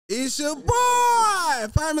It's your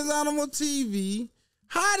boy, Famous Animal TV.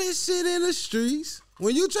 Hottest shit in the streets.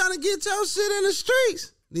 When you trying to get your shit in the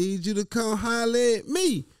streets, need you to come holler at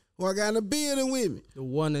me. Who I got in the building with me. The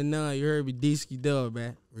one and none, you heard me, Deeskiee dub,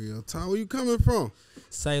 man. Real talk, where you coming from?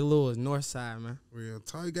 St. Louis, north side, man. Real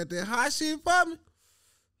talk, you got that hot shit for me?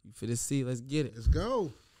 You finna see, let's get it. Let's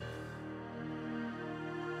go.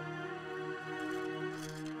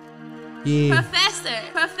 Yeah.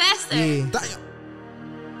 Professor. Yeah. Damn.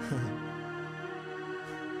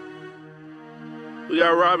 We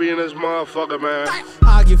got Robbie in this motherfucker, man.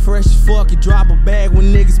 I get fresh as fuck and drop a bag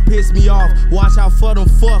when niggas piss me off. Watch out for them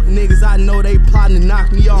fuck niggas, I know they plotting to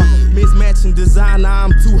knock me off. Mismatching designer,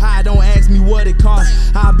 I'm too high, don't ask me what it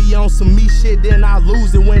costs. I be on some me shit, then I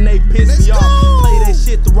lose it when they piss me off. Play that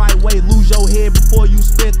shit the right way, lose your head before you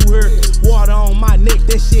spin through her. Water on my neck,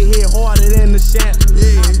 that shit hit harder than the shan't.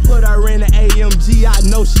 I put her in the AMG, I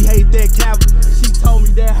know she hate that cap. She told me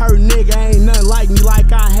that her nigga ain't nothing like me,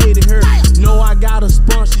 like I hated her. No, I got a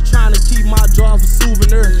sponge, she tryna keep my jaw for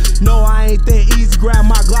souvenir. No, I ain't that easy, grab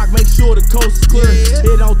my Glock, make sure the coast is clear.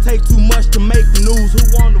 It don't take too much to make the news, who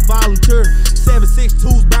want to volunteer?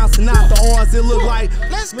 7.62s bouncing out the R's, it look like,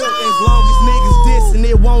 Let's go. as long as niggas dissing,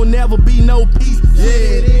 it won't never be no peace.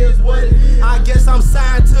 Yeah, it is what it is. I guess I'm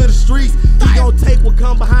signed to the streets. He gon' take what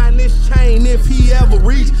come behind this chain if he ever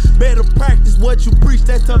reach. Better practice what you preach,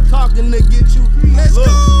 that tough talking to get you. Look,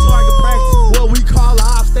 target practice, what we call a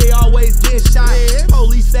ops, they always get shot.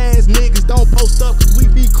 Police ass niggas don't post up cause we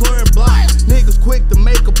be clearing blocks. Niggas quick to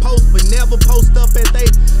make a post but never post up at they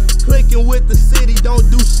clicking with the city. Don't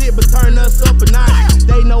do shit but turn us up a notch.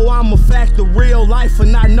 They know I'm a factor, real life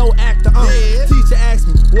and not no actor. Teacher asked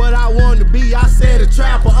me what I wanted to be, I said a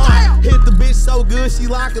trapper. Hit the bitch so good she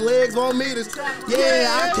locking legs on me to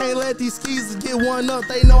yeah, I can't let these skeezers get one up.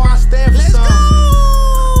 They know I stand for something.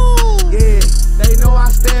 Yeah, they know I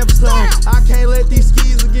stand for something. I can't let these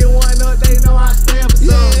skeezers get one up. They know I stand for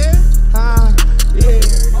something.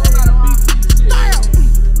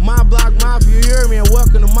 My Block Mafia, you hear me? And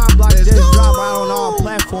welcome to my block. Just drop out on all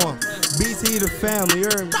platforms. BT the family, you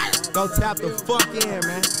hear me? Go tap the fuck in,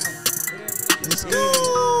 man. Let's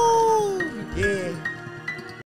go. Yeah.